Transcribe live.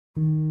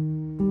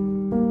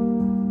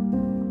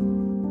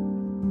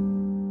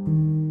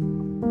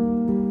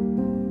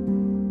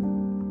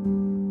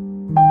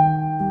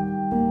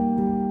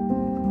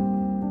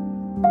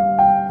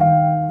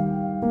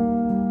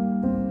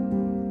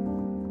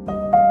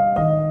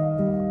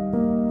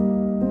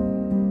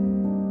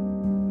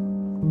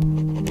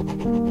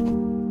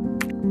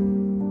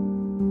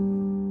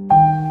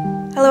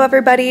Hello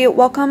everybody,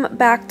 welcome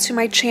back to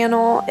my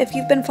channel. If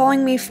you've been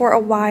following me for a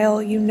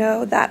while, you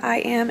know that I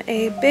am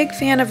a big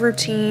fan of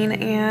routine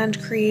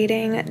and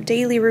creating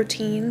daily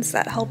routines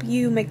that help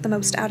you make the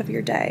most out of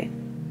your day.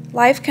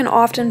 Life can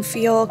often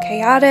feel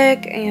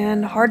chaotic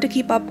and hard to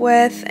keep up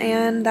with,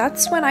 and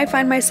that's when I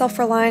find myself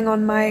relying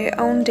on my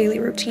own daily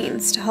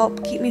routines to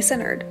help keep me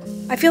centered.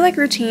 I feel like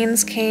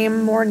routines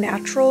came more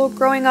natural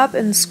growing up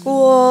in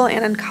school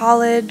and in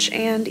college,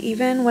 and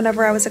even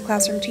whenever I was a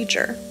classroom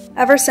teacher.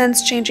 Ever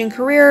since changing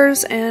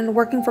careers and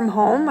working from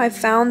home, I've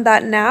found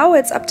that now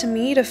it's up to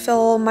me to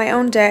fill my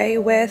own day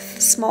with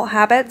small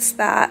habits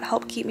that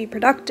help keep me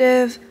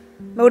productive,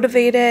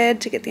 motivated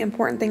to get the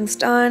important things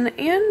done,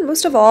 and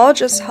most of all,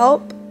 just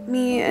help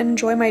me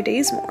enjoy my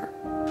days more.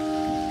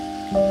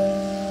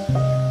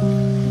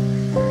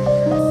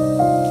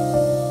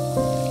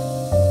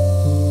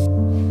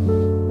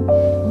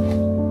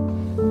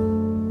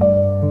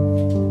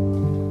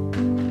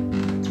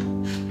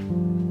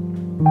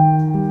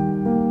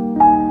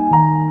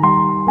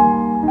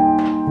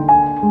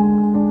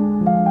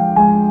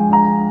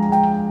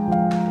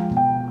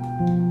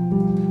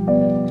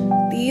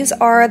 These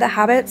are the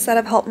habits that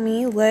have helped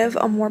me live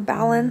a more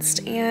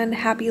balanced and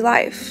happy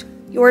life.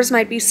 Yours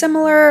might be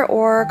similar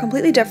or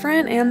completely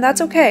different, and that's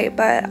okay,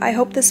 but I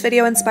hope this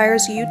video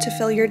inspires you to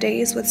fill your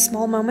days with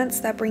small moments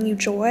that bring you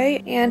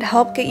joy and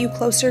help get you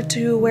closer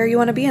to where you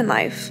want to be in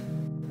life.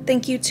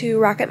 Thank you to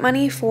Rocket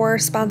Money for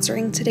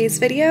sponsoring today's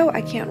video.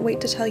 I can't wait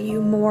to tell you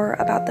more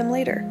about them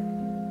later.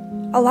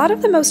 A lot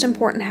of the most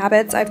important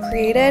habits I've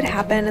created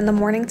happen in the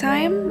morning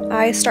time.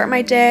 I start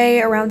my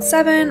day around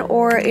 7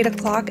 or 8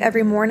 o'clock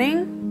every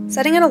morning.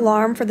 Setting an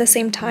alarm for the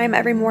same time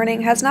every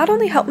morning has not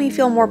only helped me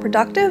feel more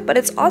productive, but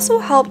it's also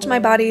helped my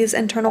body's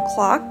internal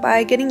clock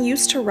by getting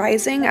used to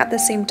rising at the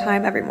same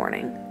time every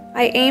morning.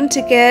 I aim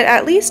to get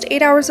at least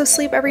 8 hours of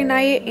sleep every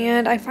night,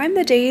 and I find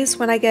the days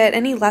when I get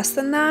any less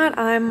than that,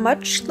 I'm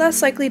much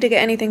less likely to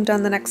get anything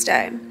done the next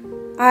day.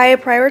 I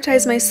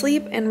prioritize my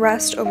sleep and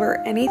rest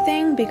over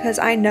anything because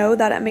I know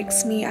that it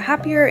makes me a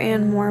happier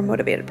and more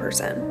motivated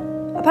person.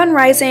 Upon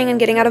rising and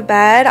getting out of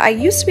bed, I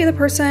used to be the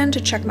person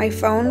to check my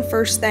phone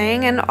first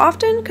thing and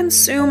often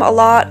consume a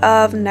lot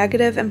of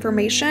negative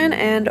information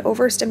and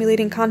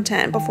overstimulating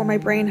content before my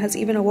brain has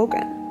even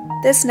awoken.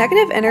 This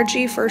negative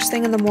energy first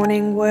thing in the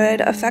morning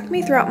would affect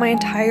me throughout my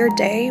entire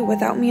day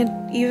without me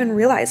even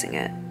realizing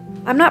it.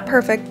 I'm not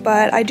perfect,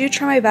 but I do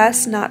try my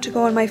best not to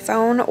go on my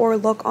phone or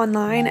look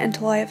online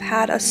until I have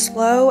had a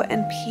slow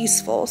and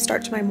peaceful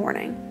start to my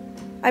morning.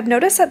 I've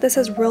noticed that this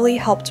has really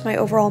helped my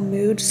overall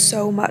mood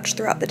so much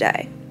throughout the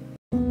day.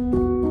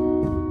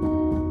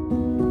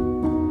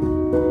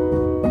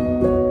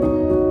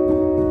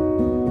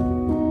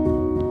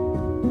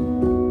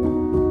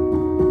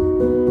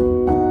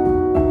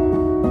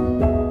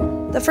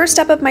 The first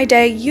step of my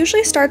day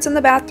usually starts in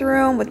the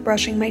bathroom with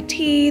brushing my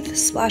teeth,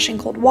 splashing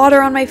cold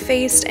water on my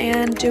face,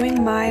 and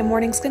doing my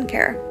morning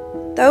skincare.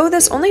 Though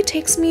this only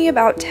takes me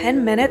about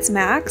 10 minutes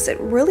max, it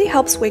really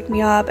helps wake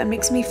me up and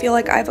makes me feel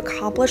like I've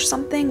accomplished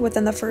something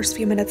within the first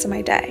few minutes of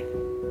my day.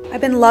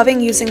 I've been loving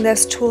using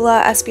this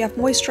Tula SPF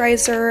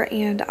moisturizer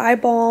and eye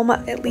balm.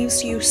 It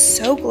leaves you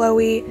so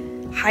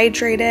glowy,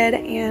 hydrated,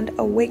 and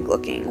awake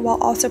looking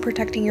while also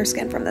protecting your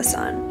skin from the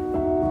sun.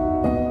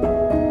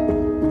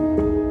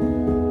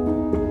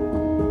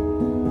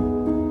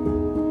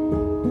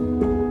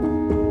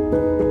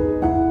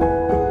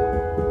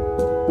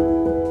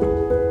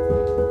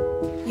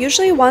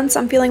 Usually once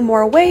I'm feeling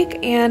more awake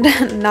and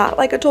not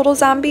like a total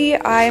zombie,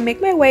 I make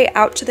my way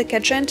out to the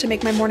kitchen to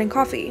make my morning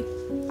coffee.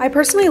 I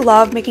personally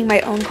love making my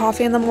own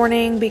coffee in the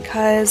morning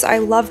because I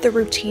love the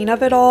routine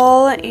of it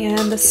all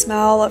and the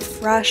smell of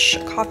fresh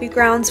coffee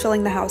grounds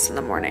filling the house in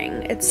the morning.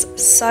 It's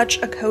such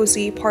a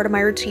cozy part of my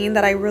routine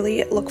that I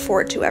really look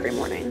forward to every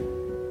morning.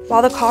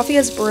 While the coffee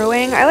is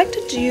brewing, I like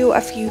to do a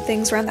few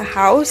things around the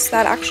house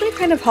that actually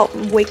kind of help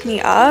wake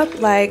me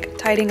up, like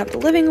tidying up the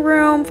living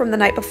room from the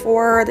night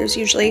before. There's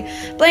usually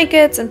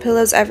blankets and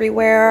pillows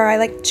everywhere. I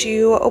like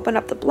to open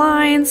up the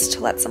blinds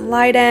to let some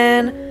light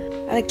in.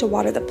 I like to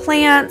water the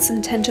plants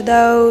and tend to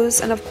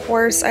those, and of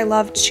course I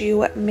love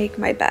to make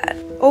my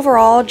bed.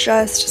 Overall,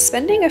 just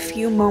spending a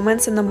few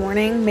moments in the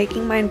morning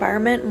making my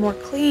environment more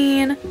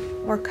clean,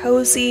 more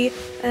cozy,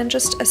 and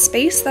just a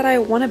space that I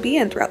want to be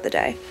in throughout the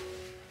day.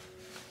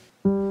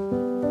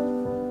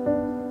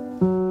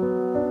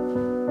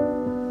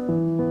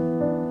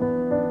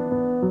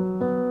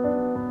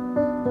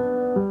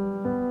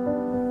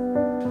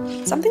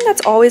 Something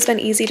that's always been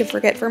easy to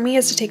forget for me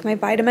is to take my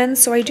vitamins,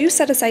 so I do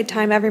set aside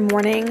time every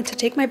morning to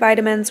take my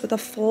vitamins with a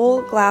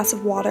full glass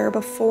of water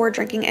before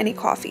drinking any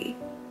coffee.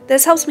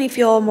 This helps me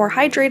feel more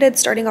hydrated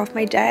starting off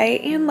my day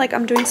and like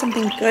I'm doing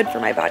something good for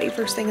my body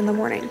first thing in the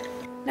morning.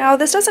 Now,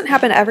 this doesn't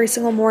happen every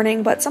single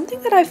morning, but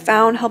something that I've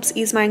found helps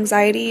ease my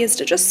anxiety is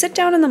to just sit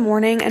down in the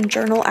morning and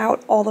journal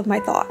out all of my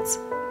thoughts.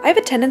 I have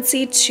a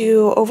tendency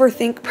to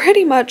overthink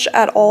pretty much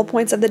at all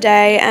points of the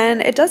day,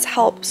 and it does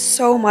help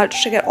so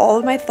much to get all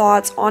of my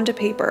thoughts onto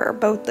paper,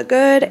 both the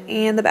good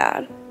and the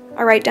bad.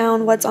 I write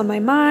down what's on my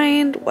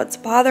mind, what's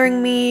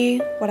bothering me,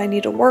 what I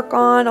need to work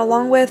on,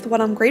 along with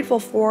what I'm grateful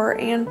for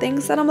and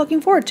things that I'm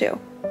looking forward to.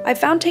 I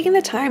found taking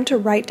the time to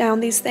write down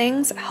these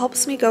things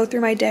helps me go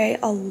through my day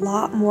a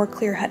lot more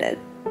clear-headed.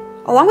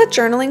 Along with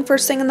journaling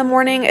first thing in the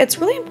morning, it's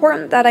really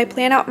important that I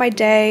plan out my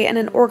day in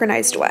an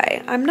organized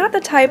way. I'm not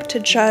the type to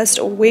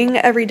just wing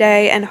every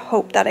day and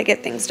hope that I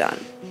get things done.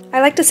 I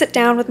like to sit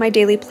down with my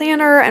daily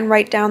planner and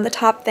write down the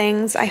top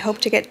things I hope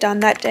to get done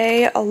that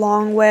day,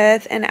 along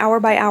with an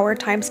hour-by-hour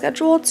time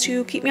schedule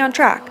to keep me on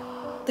track.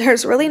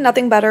 There's really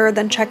nothing better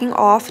than checking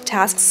off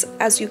tasks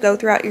as you go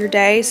throughout your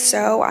day,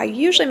 so I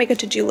usually make a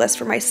to-do list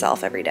for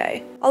myself every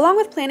day. Along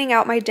with planning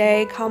out my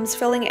day comes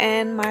filling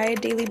in my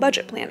daily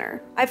budget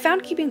planner. I've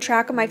found keeping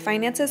track of my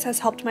finances has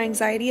helped my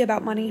anxiety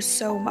about money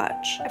so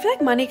much. I feel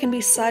like money can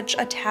be such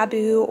a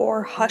taboo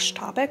or hush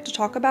topic to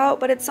talk about,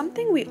 but it's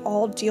something we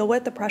all deal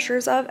with the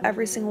pressures of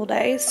every single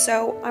day,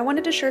 so I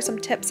wanted to share some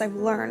tips I've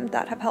learned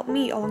that have helped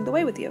me along the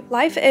way with you.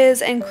 Life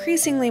is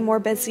increasingly more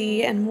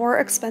busy and more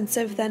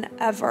expensive than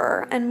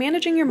ever, and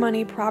managing your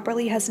money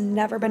properly has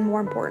never been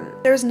more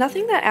important. There's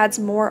nothing that adds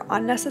more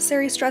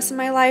unnecessary stress in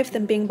my life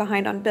than being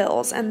behind on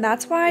bills, and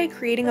that's why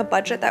creating a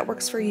budget that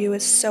works for you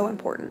is so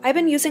important. I've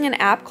been using an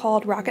app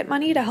called Rocket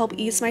Money to help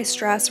ease my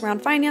stress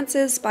around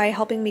finances by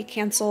helping me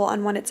cancel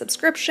unwanted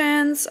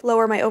subscriptions,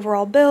 lower my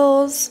overall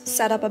bills,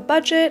 set up a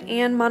budget,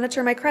 and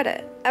monitor my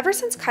credit. Ever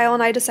since Kyle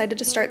and I decided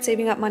to start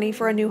saving up money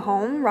for a new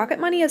home, Rocket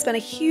Money has been a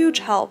huge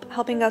help,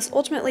 helping us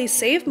ultimately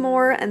save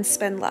more and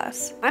spend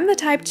less. I'm the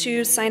type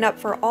to sign up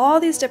for all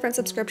these different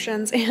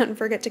subscriptions and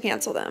forget to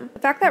cancel them. The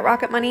fact that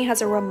Rocket Money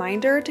has a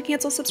reminder to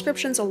cancel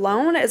subscriptions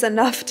alone is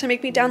enough to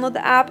make me download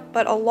the app,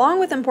 but along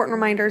with important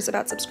reminders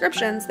about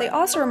subscriptions, they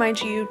also remind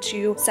you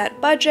to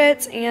set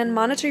budgets and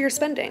monitor your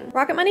spending.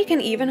 Rocket Money can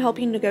even help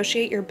you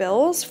negotiate your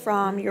bills,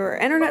 from your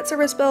internet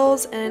service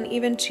bills and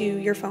even to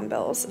your phone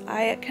bills.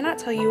 I cannot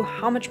tell you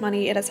how much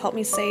money it has helped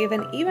me save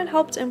and even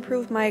helped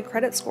improve my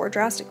credit score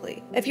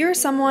drastically. If you're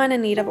someone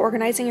in need of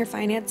organizing your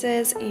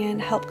finances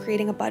and help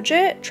creating a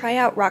budget, try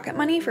out Rocket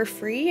Money for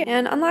free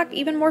and unlock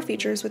even more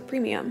features with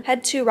premium.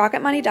 Head to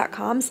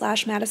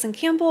rocketmoney.com/Madison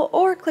Campbell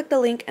or click the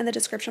link in the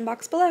description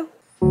box below.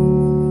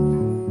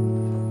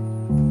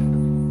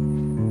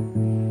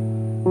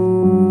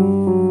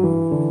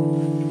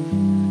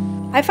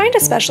 I find,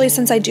 especially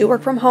since I do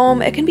work from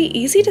home, it can be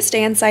easy to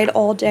stay inside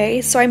all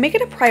day, so I make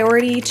it a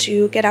priority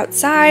to get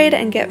outside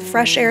and get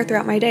fresh air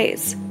throughout my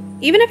days.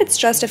 Even if it's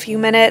just a few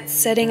minutes,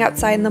 sitting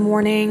outside in the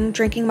morning,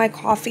 drinking my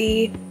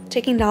coffee,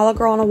 taking Nala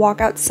Girl on a walk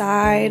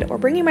outside, or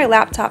bringing my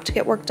laptop to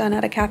get work done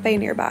at a cafe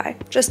nearby.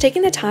 Just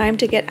taking the time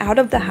to get out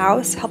of the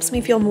house helps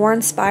me feel more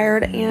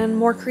inspired and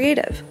more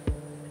creative.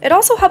 It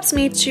also helps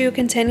me to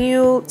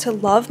continue to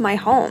love my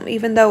home,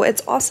 even though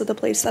it's also the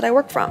place that I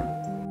work from.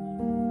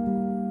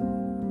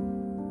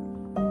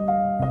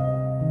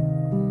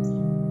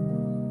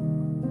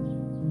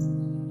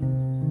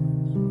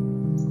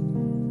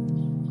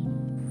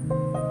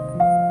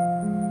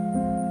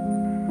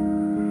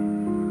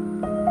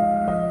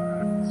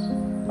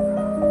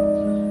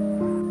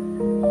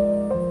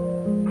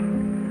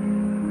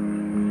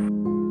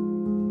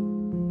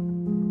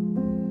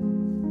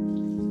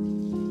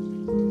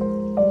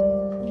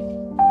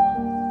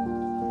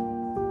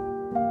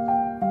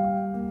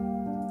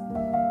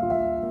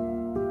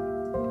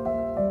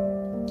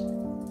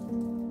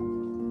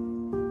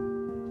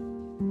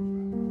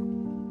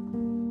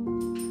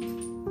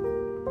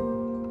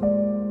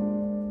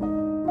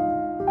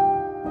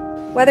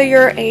 Whether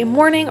you're a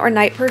morning or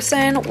night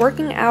person,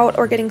 working out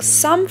or getting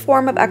some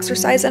form of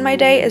exercise in my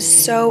day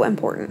is so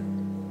important.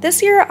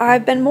 This year,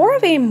 I've been more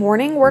of a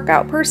morning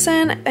workout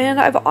person, and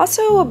I've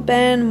also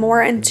been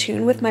more in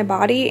tune with my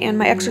body and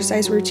my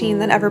exercise routine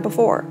than ever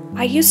before.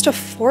 I used to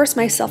force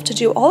myself to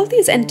do all of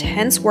these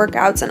intense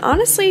workouts, and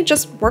honestly,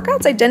 just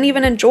workouts I didn't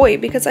even enjoy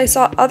because I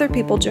saw other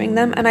people doing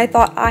them and I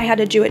thought I had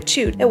to do it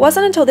too. It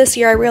wasn't until this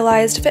year I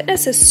realized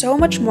fitness is so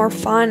much more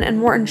fun and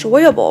more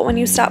enjoyable when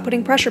you stop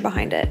putting pressure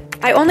behind it.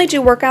 I only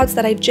do workouts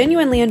that I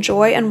genuinely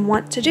enjoy and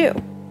want to do.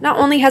 Not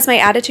only has my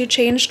attitude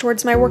changed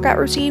towards my workout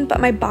routine,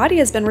 but my body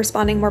has been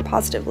responding more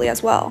positively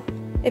as well.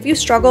 If you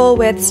struggle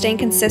with staying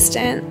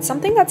consistent,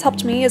 something that's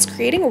helped me is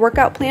creating a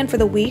workout plan for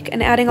the week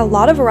and adding a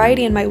lot of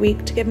variety in my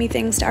week to give me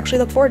things to actually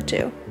look forward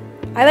to.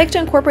 I like to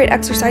incorporate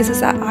exercises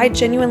that I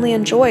genuinely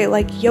enjoy,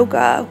 like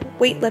yoga,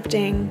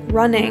 weightlifting,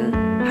 running,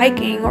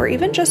 hiking, or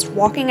even just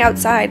walking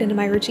outside into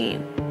my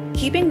routine.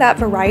 Keeping that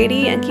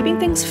variety and keeping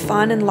things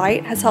fun and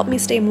light has helped me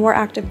stay more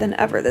active than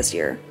ever this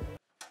year.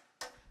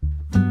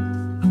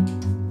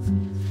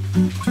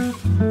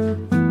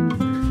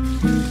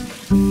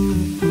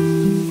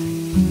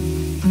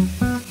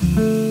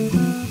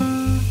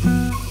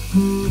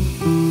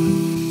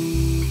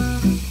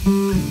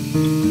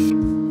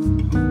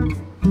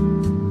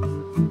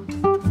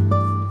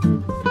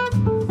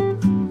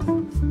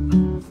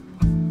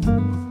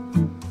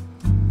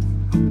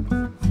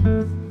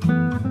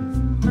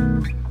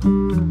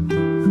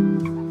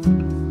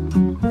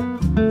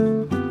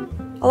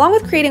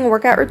 Along with creating a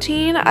workout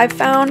routine, I've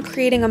found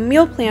creating a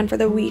meal plan for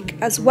the week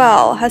as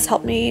well has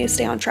helped me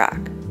stay on track.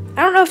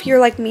 I don't know if you're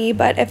like me,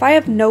 but if I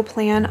have no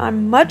plan,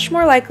 I'm much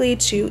more likely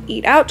to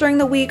eat out during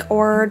the week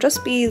or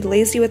just be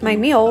lazy with my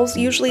meals,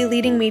 usually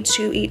leading me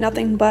to eat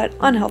nothing but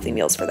unhealthy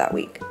meals for that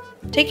week.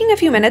 Taking a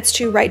few minutes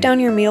to write down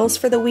your meals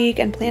for the week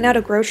and plan out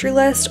a grocery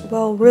list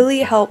will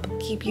really help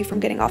keep you from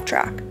getting off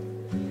track.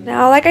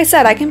 Now, like I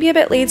said, I can be a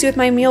bit lazy with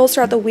my meals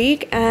throughout the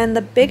week, and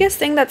the biggest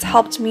thing that's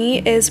helped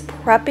me is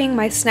prepping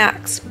my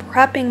snacks,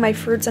 prepping my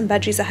fruits and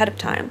veggies ahead of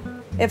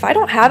time. If I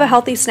don't have a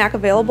healthy snack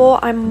available,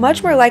 I'm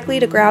much more likely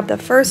to grab the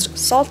first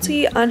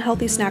salty,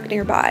 unhealthy snack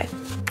nearby.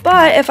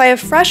 But if I have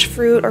fresh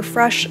fruit or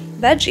fresh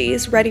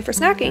veggies ready for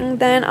snacking,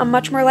 then I'm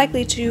much more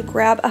likely to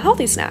grab a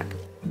healthy snack.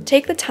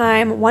 Take the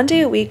time one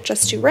day a week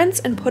just to rinse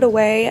and put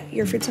away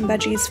your fruits and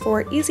veggies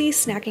for easy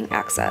snacking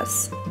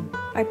access.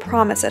 I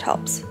promise it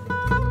helps.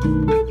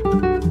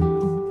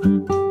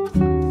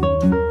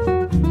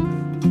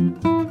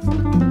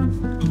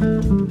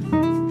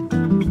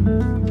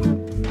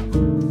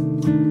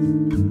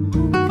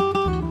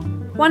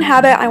 One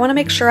habit I want to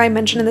make sure I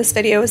mention in this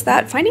video is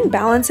that finding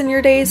balance in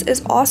your days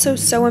is also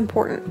so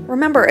important.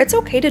 Remember, it's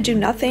okay to do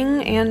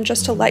nothing and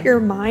just to let your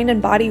mind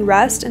and body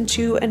rest and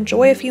to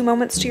enjoy a few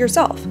moments to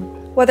yourself.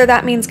 Whether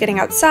that means getting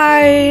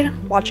outside,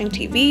 watching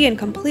TV and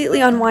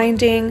completely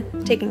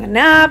unwinding, taking a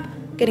nap,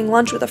 getting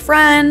lunch with a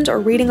friend,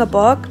 or reading a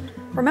book,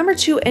 remember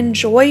to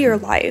enjoy your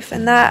life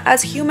and that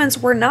as humans,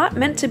 we're not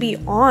meant to be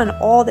on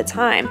all the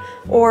time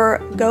or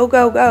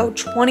go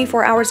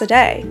 24 hours a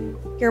day.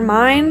 Your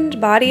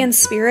mind, body, and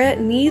spirit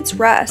needs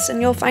rest,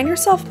 and you'll find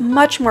yourself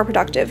much more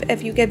productive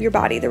if you give your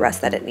body the rest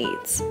that it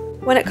needs.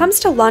 When it comes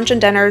to lunch and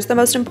dinners, the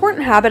most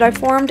important habit I've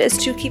formed is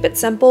to keep it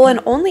simple and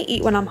only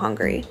eat when I'm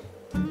hungry.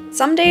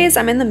 Some days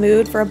I'm in the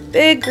mood for a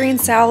big green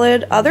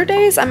salad, other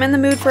days I'm in the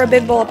mood for a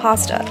big bowl of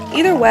pasta.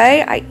 Either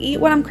way, I eat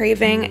what I'm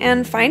craving,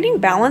 and finding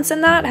balance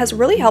in that has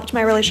really helped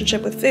my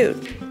relationship with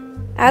food.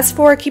 As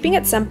for keeping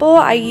it simple,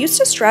 I used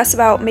to stress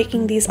about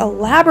making these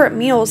elaborate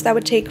meals that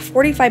would take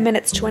 45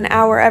 minutes to an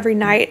hour every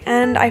night,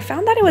 and I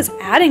found that it was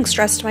adding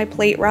stress to my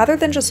plate rather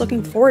than just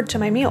looking forward to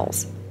my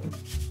meals.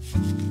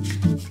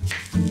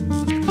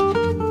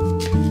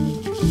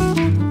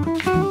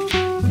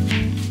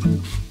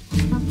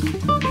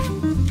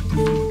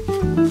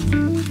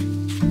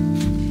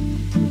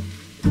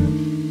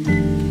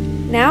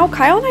 Now,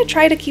 Kyle and I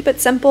try to keep it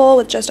simple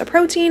with just a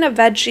protein, a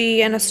veggie,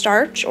 and a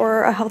starch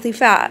or a healthy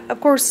fat. Of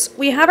course,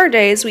 we have our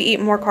days we eat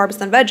more carbs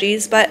than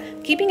veggies, but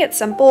keeping it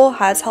simple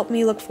has helped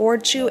me look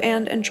forward to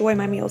and enjoy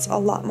my meals a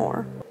lot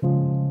more.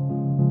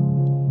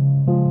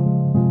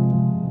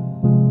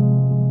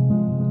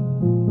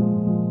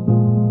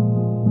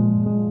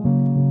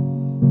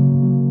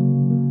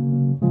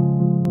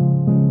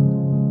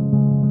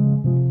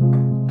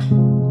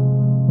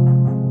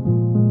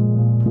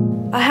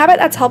 A habit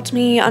that's helped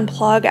me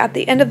unplug at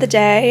the end of the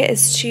day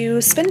is to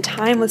spend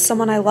time with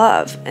someone I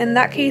love. In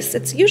that case,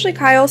 it's usually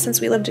Kyle since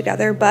we live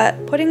together,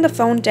 but putting the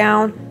phone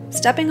down,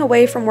 stepping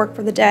away from work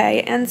for the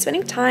day, and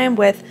spending time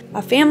with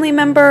a family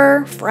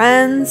member,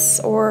 friends,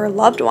 or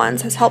loved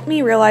ones has helped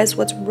me realize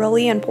what's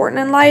really important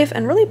in life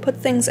and really put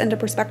things into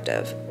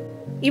perspective.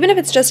 Even if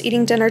it's just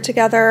eating dinner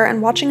together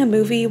and watching a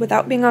movie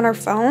without being on our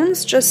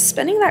phones, just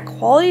spending that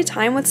quality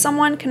time with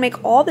someone can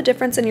make all the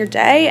difference in your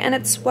day, and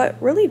it's what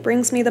really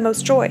brings me the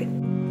most joy.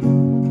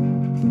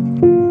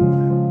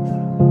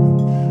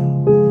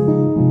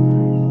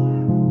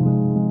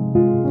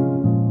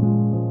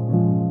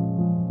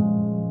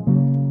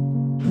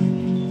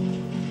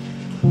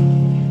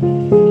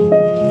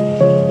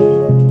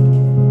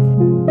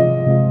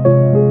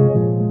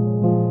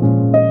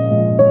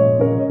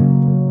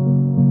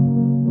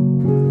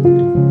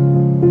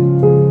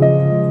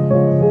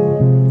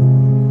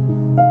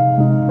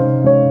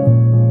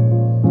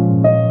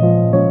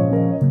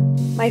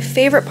 My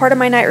favorite part of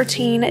my night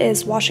routine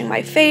is washing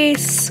my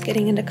face,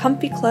 getting into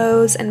comfy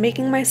clothes, and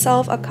making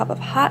myself a cup of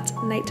hot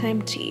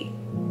nighttime tea.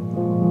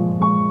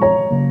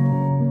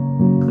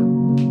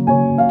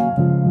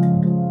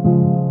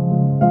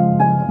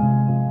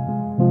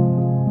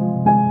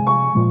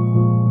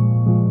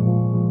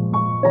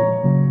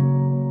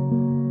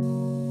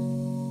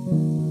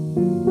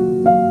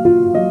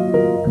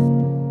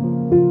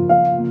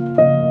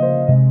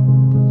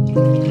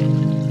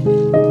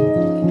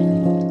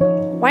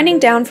 Winding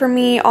down for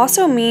me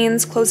also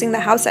means closing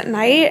the house at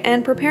night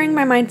and preparing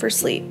my mind for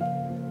sleep.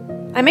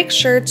 I make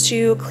sure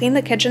to clean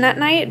the kitchen at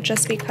night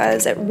just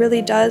because it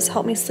really does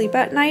help me sleep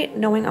at night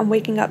knowing I'm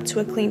waking up to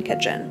a clean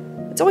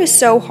kitchen. It's always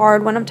so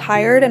hard when I'm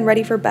tired and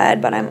ready for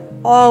bed, but I'm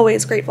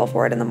always grateful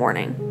for it in the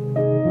morning.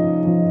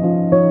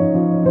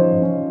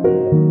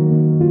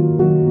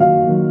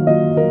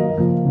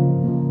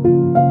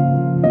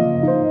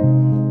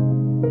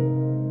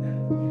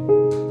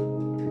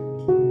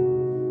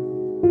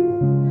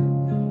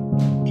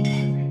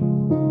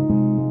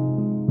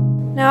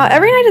 Now,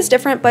 every night is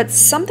different, but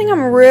something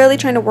I'm really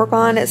trying to work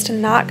on is to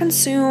not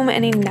consume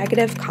any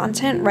negative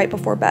content right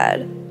before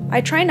bed. I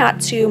try not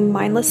to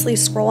mindlessly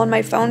scroll on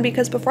my phone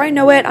because before I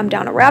know it, I'm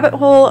down a rabbit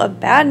hole of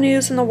bad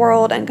news in the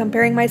world and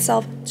comparing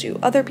myself to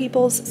other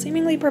people's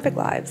seemingly perfect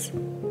lives.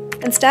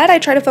 Instead, I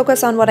try to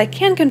focus on what I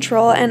can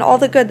control and all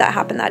the good that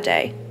happened that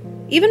day.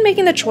 Even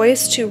making the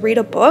choice to read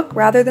a book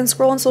rather than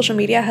scroll on social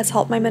media has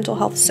helped my mental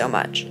health so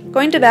much.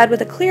 Going to bed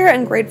with a clear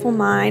and grateful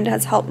mind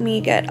has helped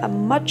me get a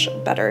much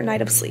better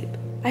night of sleep.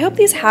 I hope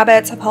these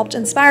habits have helped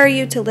inspire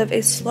you to live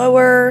a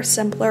slower,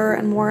 simpler,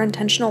 and more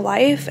intentional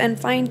life and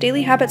find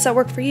daily habits that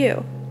work for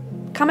you.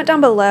 Comment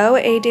down below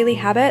a daily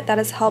habit that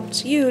has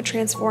helped you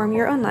transform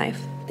your own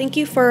life. Thank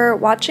you for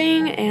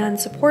watching and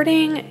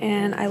supporting,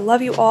 and I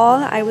love you all.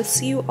 I will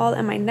see you all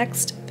in my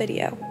next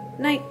video.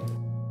 Night.